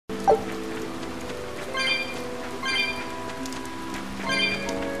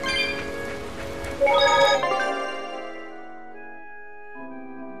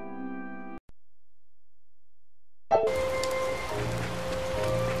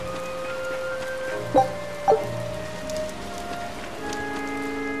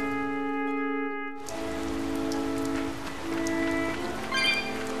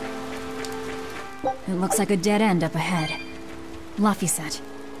looks like a dead end up ahead. Laphicet,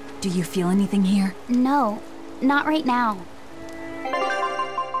 do you feel anything here? No, not right now.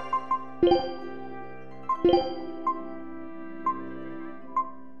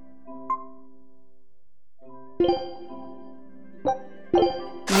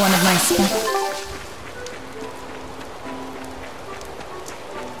 One of my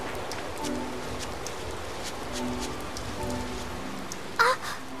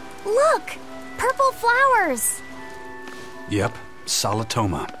Look! Purple flowers! Yep,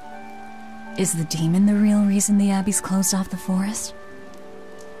 Solitoma. Is the demon the real reason the Abbey's closed off the forest?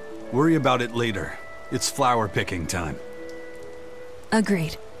 Worry about it later. It's flower picking time.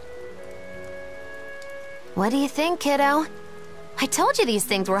 Agreed. What do you think, kiddo? I told you these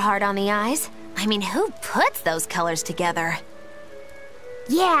things were hard on the eyes. I mean, who puts those colors together?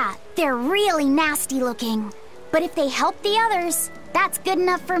 Yeah, they're really nasty looking. But if they help the others, that's good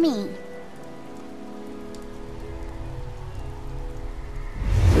enough for me.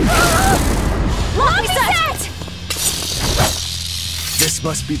 Laphicet! This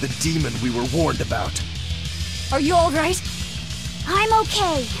must be the demon we were warned about. Are you alright? I'm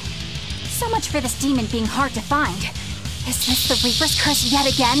okay. So much for this demon being hard to find. Is this the Reaper's curse yet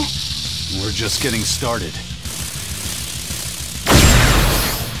again? We're just getting started.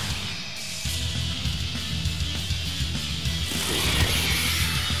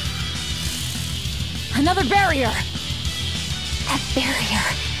 Another barrier! That barrier.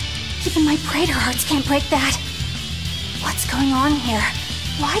 Even my praetor hearts can't break that. What's going on here?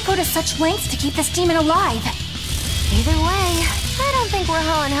 Why go to such lengths to keep this demon alive? Either way, I don't think we're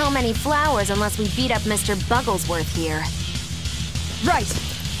hauling home any flowers unless we beat up Mr. Bugglesworth here. Right!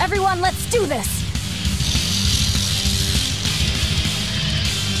 Everyone, let's do this!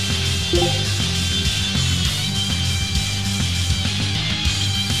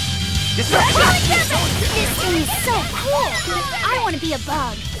 This thing is so cool! I want to be a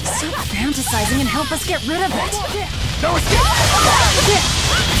bug. Stop fantasizing and help us get rid of it! No escape!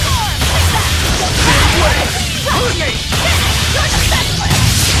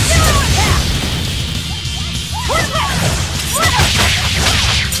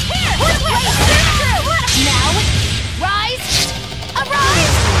 Now, rise!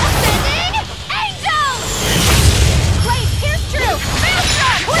 Arise! Ascending angels! Great, here's true!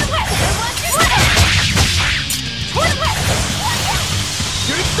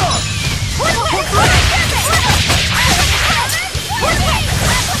 Shooting star!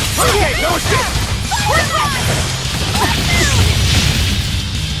 Hurricane, no escape! No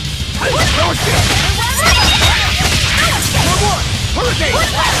escape! One! Hurricane!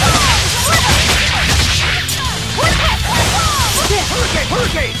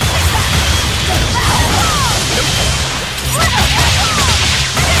 Hurricane!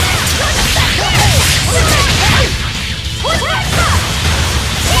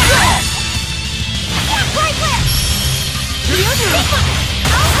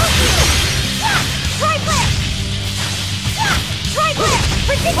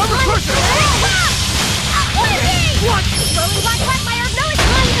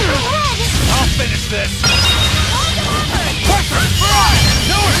 I'll finish this! Pressure!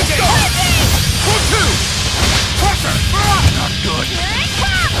 No escape! 1-2! Pressure! Not good!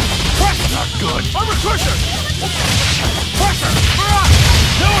 Pressure! Not good! Armor crusher! Pressure!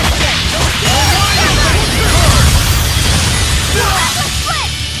 No escape! No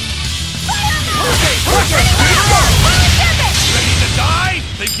Ready to die?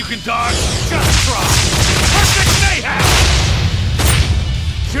 Think you can dodge? Just try! Perfect mayhem!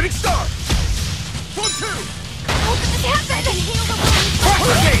 Shooting star! 1-2! How did this happen? Heal the wound!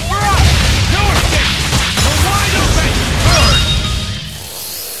 Hurricane! We're up! No escape! We're wide open! Burn!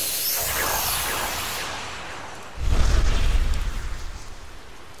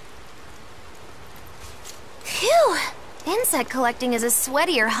 Phew! Insect collecting is a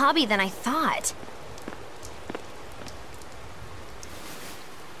sweatier hobby than I thought.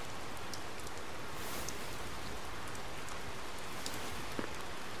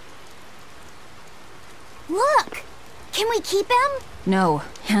 Look! Can we keep him? No,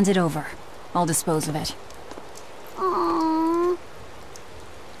 hand it over. I'll dispose of it. Aww.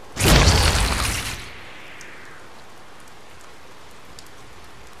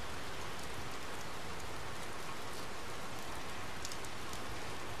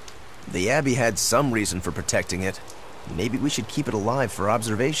 The Abbey had some reason for protecting it. Maybe we should keep it alive for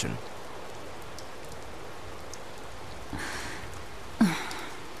observation.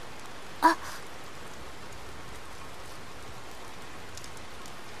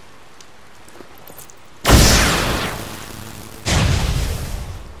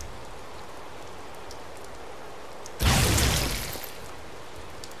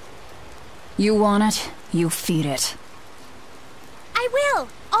 You want it, you feed it. I will!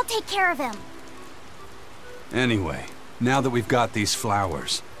 I'll take care of him. Anyway, now that we've got these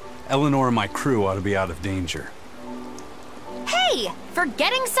flowers, Eleanor and my crew ought to be out of danger. Hey!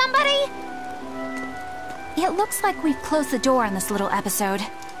 Forgetting somebody? It looks like we've closed the door on this little episode.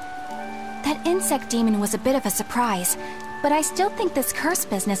 That insect demon was a bit of a surprise, but I still think this curse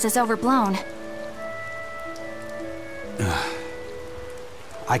business is overblown.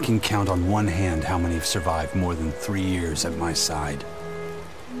 I can count on one hand how many have survived more than 3 years at my side.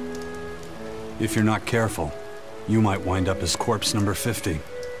 If you're not careful, you might wind up as corpse number 50.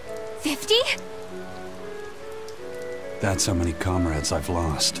 50? That's how many comrades I've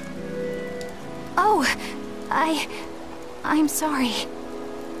lost. Oh, I'm sorry.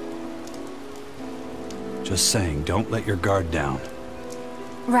 Just saying, don't let your guard down.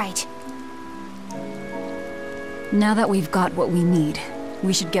 Right. Now that we've got what we need,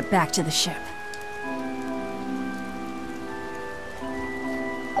 we should get back to the ship.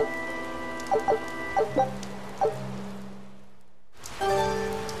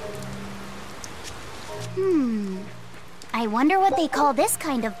 I wonder what they call this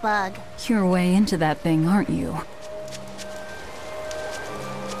kind of bug. You're way into that thing, aren't you?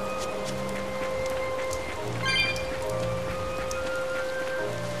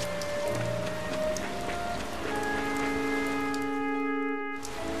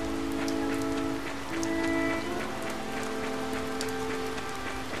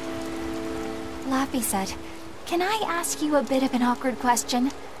 Laffy said, "Can I ask you a bit of an awkward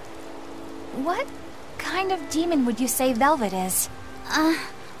question? What kind of demon would you say Velvet is?"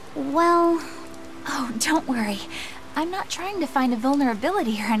 Well... Oh, don't worry. I'm not trying to find a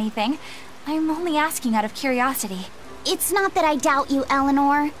vulnerability or anything. I'm only asking out of curiosity. It's not that I doubt you,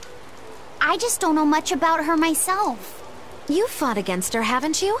 Eleanor. I just don't know much about her myself. You've fought against her,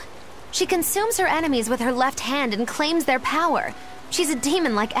 haven't you? She consumes her enemies with her left hand and claims their power. She's a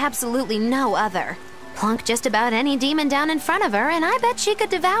demon like absolutely no other. Plunk just about any demon down in front of her, and I bet she could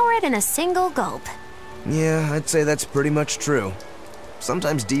devour it in a single gulp. Yeah, I'd say that's pretty much true.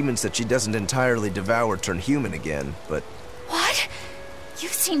 Sometimes demons that she doesn't entirely devour turn human again, but... What?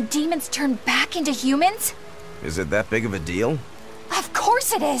 You've seen demons turn back into humans? Is it that big of a deal? Of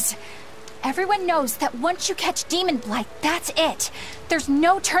course it is! Everyone knows that once you catch demon blight, that's it. There's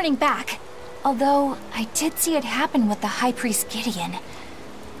no turning back. Although, I did see it happen with the High Priest Gideon.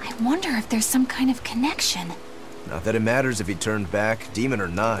 I wonder if there's some kind of connection. Not that it matters if he turned back, demon or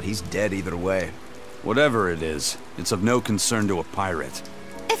not, he's dead either way. Whatever it is, it's of no concern to a pirate.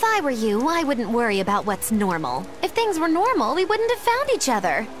 If I were you, I wouldn't worry about what's normal. If things were normal, we wouldn't have found each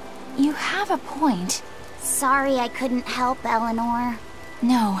other. You have a point. Sorry I couldn't help, Eleanor.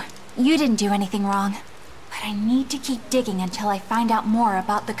 No, you didn't do anything wrong. But I need to keep digging until I find out more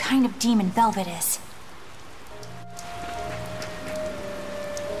about the kind of demon Velvet is.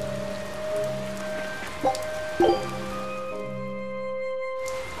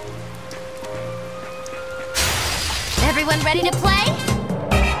 Everyone ready to play?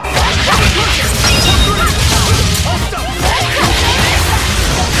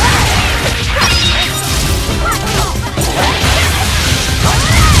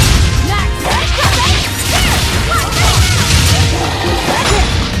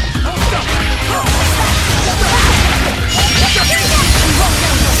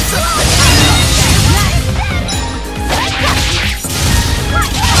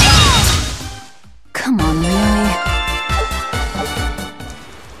 Come on, really?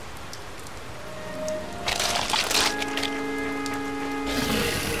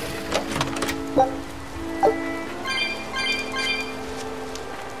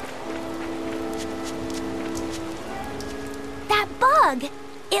 That bug!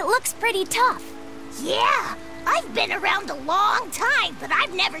 It looks pretty tough. Yeah, I've been around a long time, but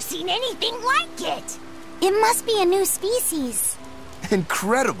I've never seen anything like it. It must be a new species.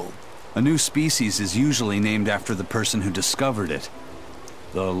 Incredible! A new species is usually named after the person who discovered it.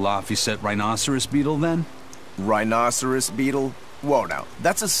 The Laphicet rhinoceros beetle, then? Rhinoceros beetle? Whoa now,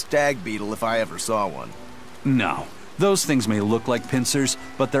 that's a stag beetle if I ever saw one. No. Those things may look like pincers,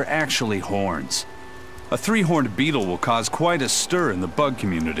 but they're actually horns. A three-horned beetle will cause quite a stir in the bug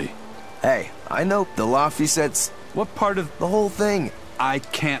community. Hey, I know the Laphicets. What part of... The whole thing. I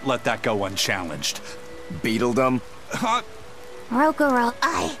can't let that go unchallenged. Beetledom. Rokuro,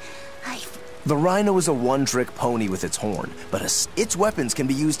 The rhino is a one-trick pony with its horn, but its weapons can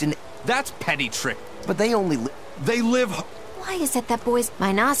be used in... That's petty trick. But they only They live... Why is it that boys...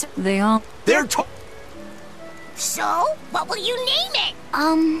 Rhinoceros... They all... They're So, what will you name it?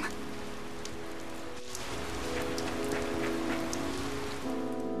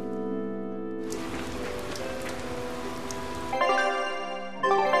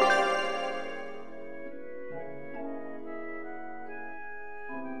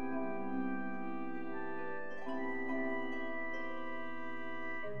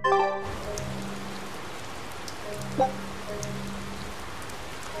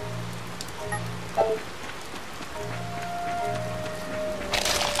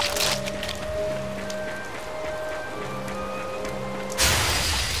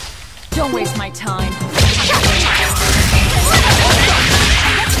 Don't waste my time.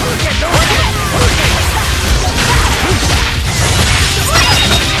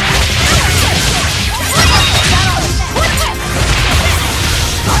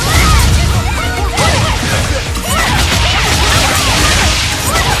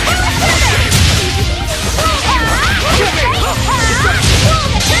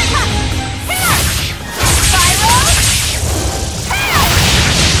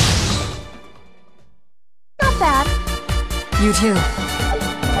 You too.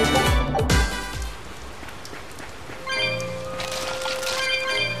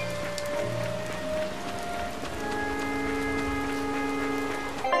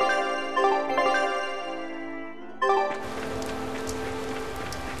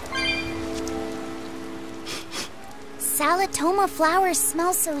 Salatoma flowers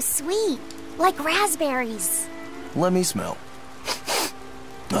smell so sweet, like raspberries. Let me smell.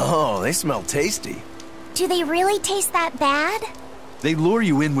 Oh, they smell tasty. Do they really taste that bad? They lure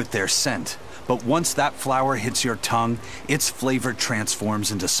you in with their scent, but once that flower hits your tongue, its flavor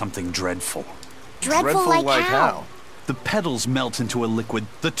transforms into something dreadful. Dreadful like how? The petals melt into a liquid.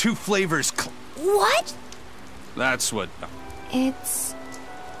 The two flavors What? That's what... That's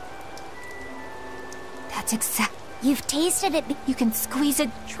exact. You've tasted it. You can squeeze it,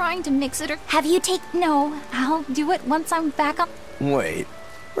 trying to mix it or... Have you No, I'll do it once I'm back up. Wait,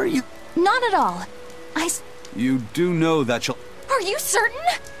 are you... Not at all. You do know that you'll... Are you certain?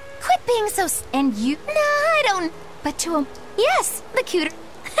 Quit being so And you... No, I don't... But to a... Yes, the cuter...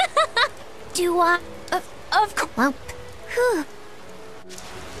 Do I? Of course. Well, Whew.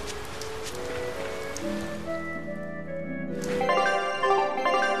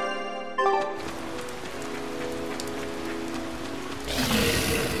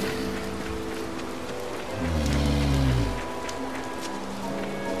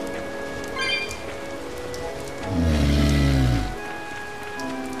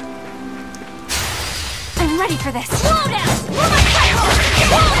 I'm ready for this. Slow down! Slow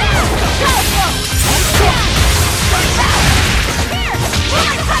down!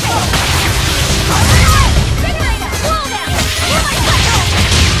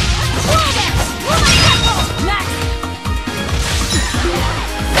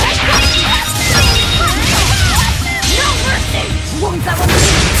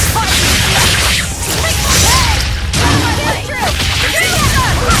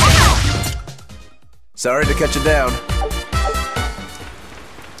 Sorry to cut you down.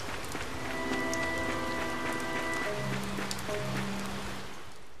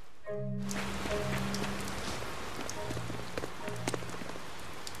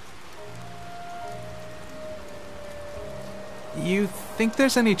 You think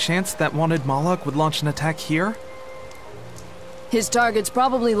there's any chance that wanted Moloch would launch an attack here? His target's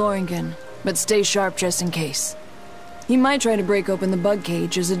probably Loringen, but stay sharp just in case. He might try to break open the bug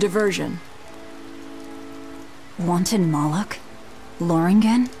cage as a diversion. Wanted Moloch?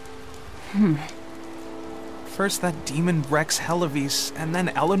 Loringen? First that demon Rex Helavis, and then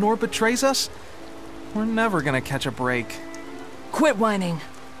Eleanor betrays us? We're never gonna catch a break. Quit whining.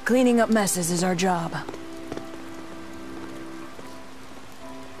 Cleaning up messes is our job.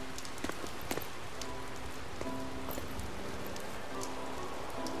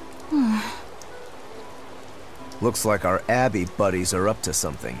 Looks like our Abbey buddies are up to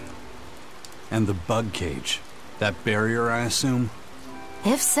something. And the bug cage. That barrier, I assume?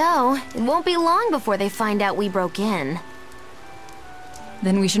 if so, it won't be long before they find out we broke in.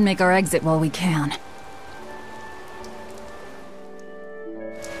 Then we should make our exit while we can.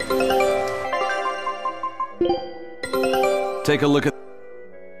 Take a look at...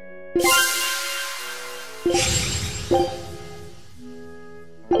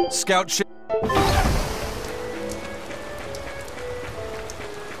 Scout ship.